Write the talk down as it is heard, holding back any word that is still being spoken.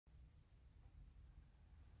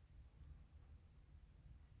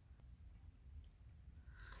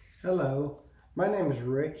Hello, my name is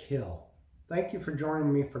Rick Hill. Thank you for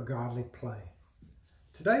joining me for Godly Play.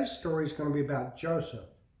 Today's story is going to be about Joseph.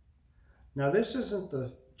 Now, this isn't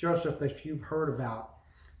the Joseph that you've heard about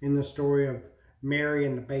in the story of Mary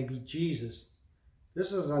and the baby Jesus.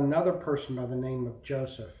 This is another person by the name of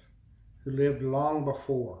Joseph who lived long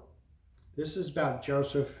before. This is about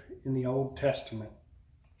Joseph in the Old Testament.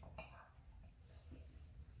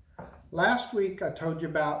 Last week I told you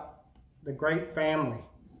about the great family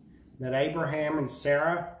that Abraham and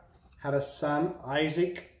Sarah had a son,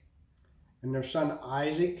 Isaac, and their son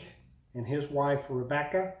Isaac and his wife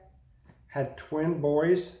Rebekah had twin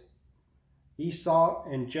boys, Esau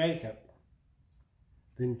and Jacob.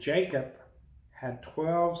 Then Jacob had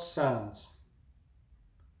 12 sons.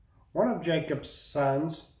 One of Jacob's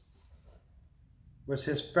sons was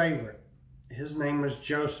his favorite. His name was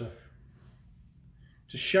Joseph.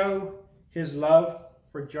 To show his love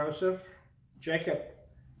for Joseph, Jacob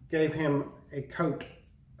gave him a coat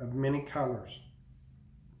of many colors.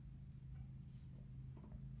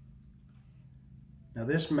 Now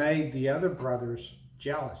this made the other brothers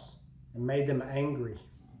jealous and made them angry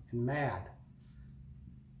and mad.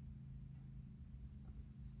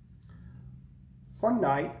 One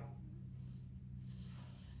night,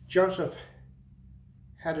 Joseph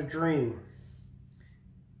had a dream.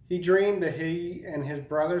 He dreamed that he and his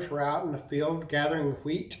brothers were out in the field gathering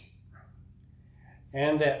wheat,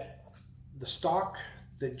 and that the stalk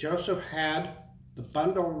that Joseph had, the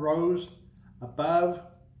bundle rose above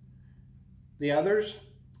the others,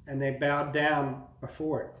 and they bowed down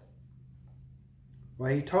before it. Well,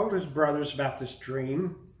 he told his brothers about this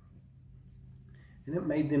dream, and it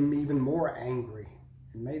made them even more angry.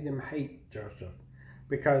 It made them hate Joseph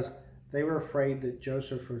because they were afraid that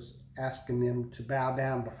Joseph was asking them to bow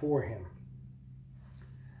down before him.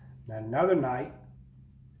 Now, another night,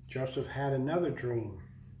 Joseph had another dream.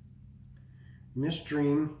 In this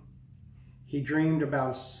dream, he dreamed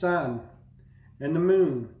about a sun and the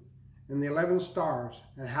moon and the 11 stars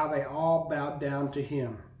and how they all bowed down to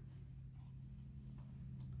him.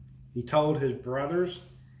 He told his brothers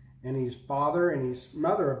and his father and his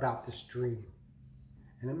mother about this dream,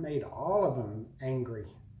 and it made all of them angry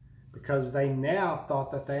because they now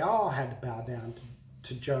thought that they all had to bow down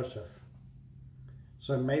to Joseph.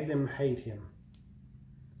 So it made them hate him.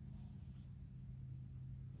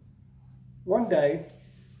 One day,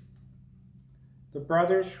 the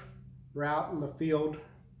brothers were out in the field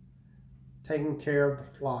taking care of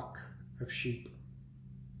the flock of sheep.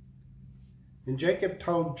 And Jacob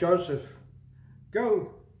told Joseph,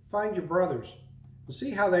 "Go find your brothers and see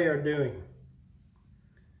how they are doing."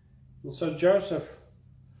 And so Joseph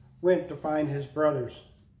went to find his brothers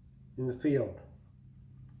in the field.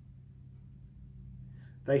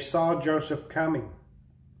 They saw Joseph coming,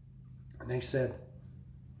 and they said,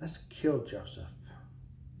 "Let's kill Joseph."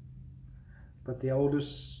 But the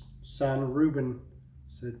oldest son, Reuben,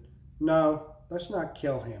 said, "No, let's not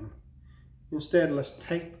kill him. Instead, let's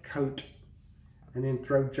take the coat and then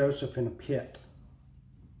throw Joseph in a pit."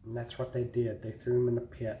 And that's what they did. They threw him in a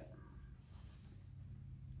pit.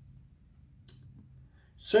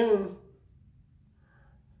 Soon,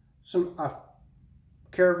 a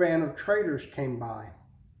caravan of traders came by,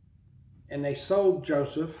 and they sold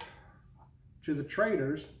Joseph to the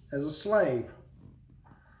traders as a slave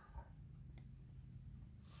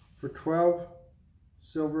for 12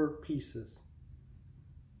 silver pieces.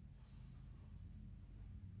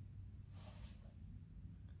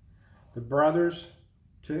 The brothers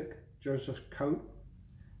took Joseph's coat,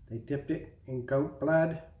 they dipped it in goat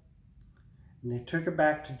blood, and they took it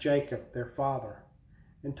back to Jacob, their father,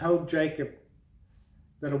 and told Jacob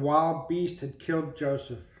that a wild beast had killed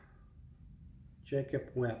Joseph.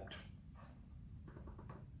 Jacob wept.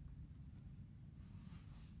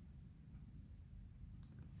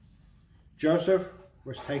 Joseph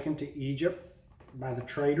was taken to Egypt by the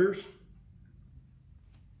traders,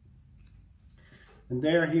 and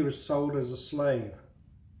there he was sold as a slave.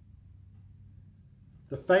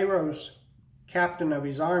 The Pharaoh's captain of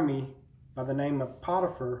his army by the name of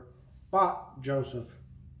Potiphar bought Joseph.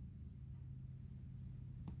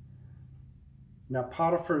 Now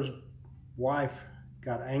Potiphar's wife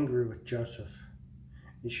got angry with Joseph,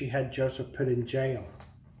 and she had Joseph put in jail.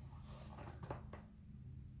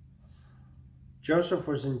 Joseph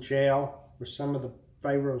was in jail with some of the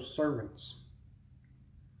Pharaoh's servants,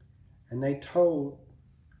 and they told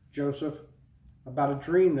Joseph about a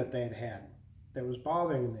dream that they had had that was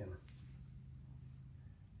bothering them.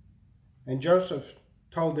 And Joseph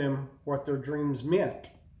told them what their dreams meant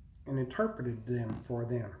and interpreted them for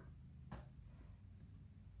them.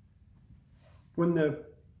 When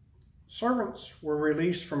the servants were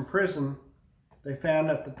released from prison, they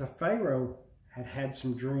found out that the Pharaoh had had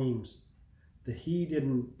some dreams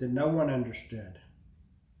that no one understood.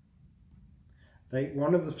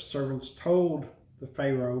 One of the servants told the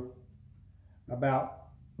Pharaoh about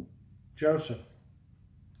Joseph.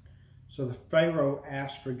 So the Pharaoh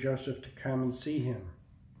asked for Joseph to come and see him.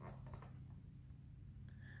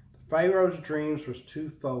 The Pharaoh's dreams was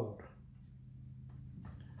twofold.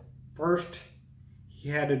 First, he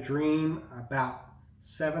had a dream about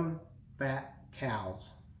 7 fat cows.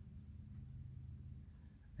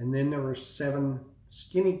 And then there were 7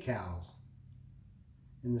 skinny cows.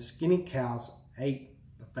 And the skinny cows ate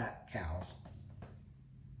the fat cows.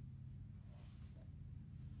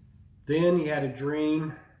 Then he had a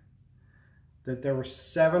dream that there were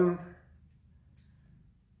 7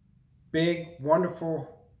 big,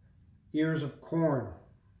 wonderful ears of corn.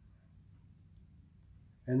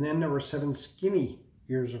 And then there were 7 skinny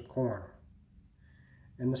ears of corn.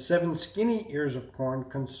 And the 7 skinny ears of corn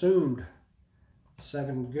consumed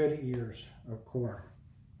 7 good ears of corn.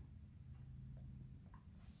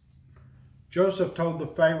 Joseph told the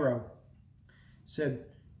Pharaoh, said,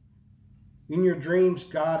 in your dreams,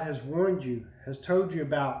 God has warned you, has told you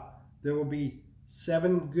about there will be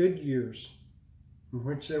 7 good years in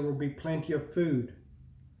which there will be plenty of food.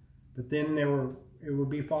 But then it will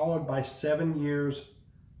be followed by 7 years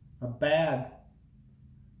of bad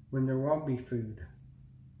when there won't be food.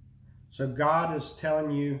 So God is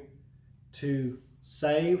telling you to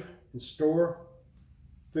save and store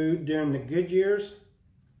food during the good years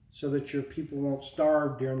so that your people won't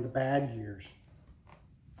starve during the bad years.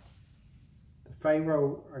 The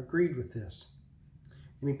Pharaoh agreed with this.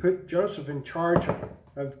 And he put Joseph in charge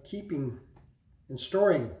of keeping and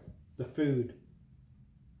storing the food.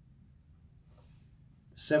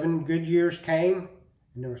 7 good years came,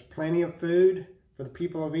 and there was plenty of food for the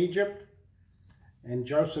people of Egypt. And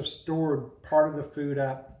Joseph stored part of the food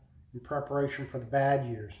up in preparation for the bad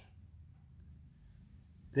years.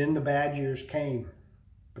 Then the bad years came,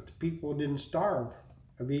 but the people didn't starve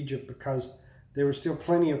of Egypt because there was still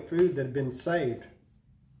plenty of food that had been saved.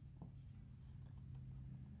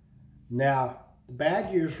 Now, the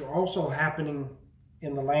bad years were also happening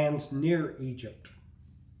in the lands near Egypt.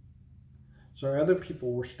 So other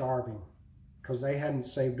people were starving because they hadn't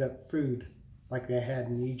saved up food like they had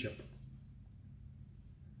in Egypt.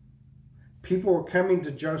 People were coming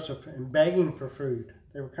to Joseph and begging for food.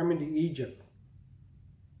 They were coming to Egypt.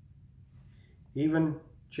 Even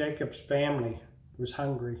Jacob's family was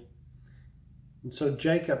hungry. And so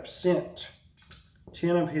Jacob sent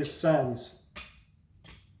 10 of his sons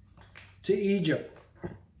to Egypt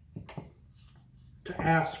to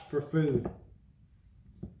ask for food.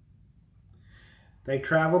 They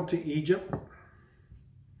traveled to Egypt.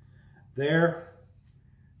 There,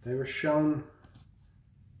 they were shown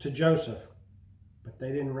to Joseph, but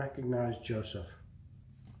they didn't recognize Joseph.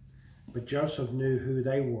 But Joseph knew who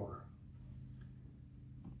they were.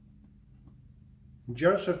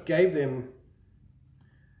 Joseph gave them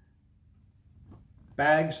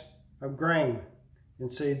bags of grain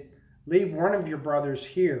and said, leave one of your brothers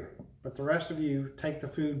here, but the rest of you take the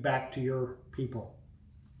food back to your people.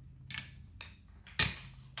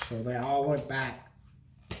 So they all went back.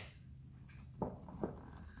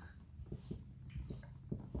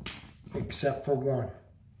 Except for one.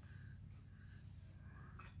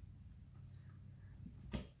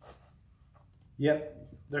 Yet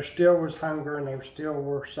there still was hunger and they still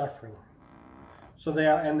were suffering. So they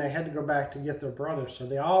had to go back to get their brothers. So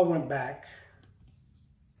they all went back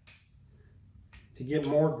to get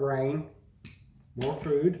more grain, more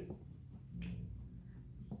food.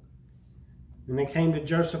 And they came to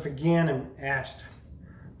Joseph again and asked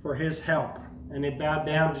for his help. And they bowed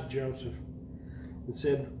down to Joseph and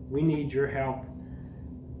said, we need your help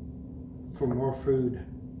for more food.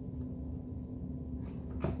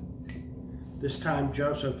 This time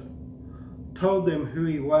Joseph told them who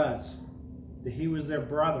he was, that he was their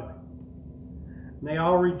brother. And they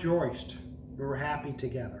all rejoiced and were happy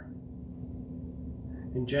together.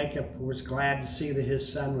 And Jacob was glad to see that his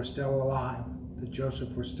son was still alive, that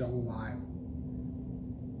Joseph was still alive.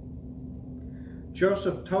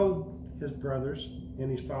 Joseph told his brothers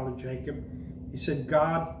and his father Jacob, he said,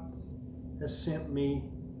 God has sent me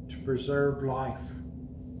to preserve life,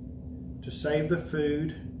 to save the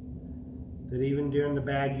food, that even during the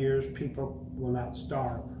bad years, people will not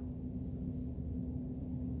starve.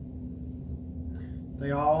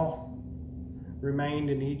 They all remained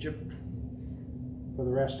in Egypt for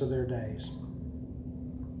the rest of their days.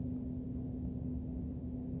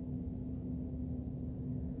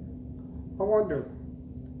 I wonder,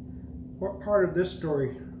 what part of this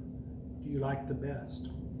story do you like the best?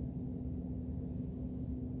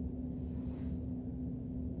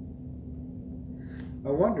 I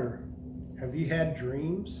wonder, have you had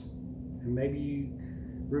dreams and maybe you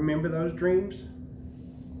remember those dreams?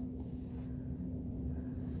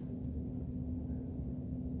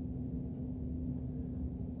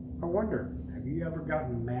 I wonder, have you ever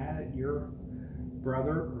gotten mad at your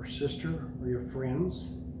brother or sister or your friends?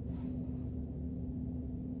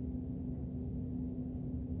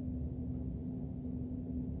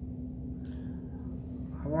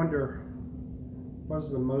 I wonder, what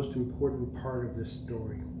is the most important part of this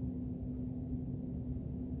story?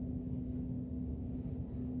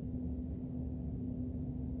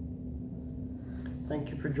 Thank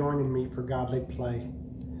you for joining me for Godly Play.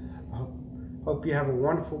 I hope you have a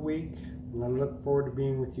wonderful week, and I look forward to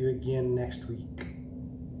being with you again next week.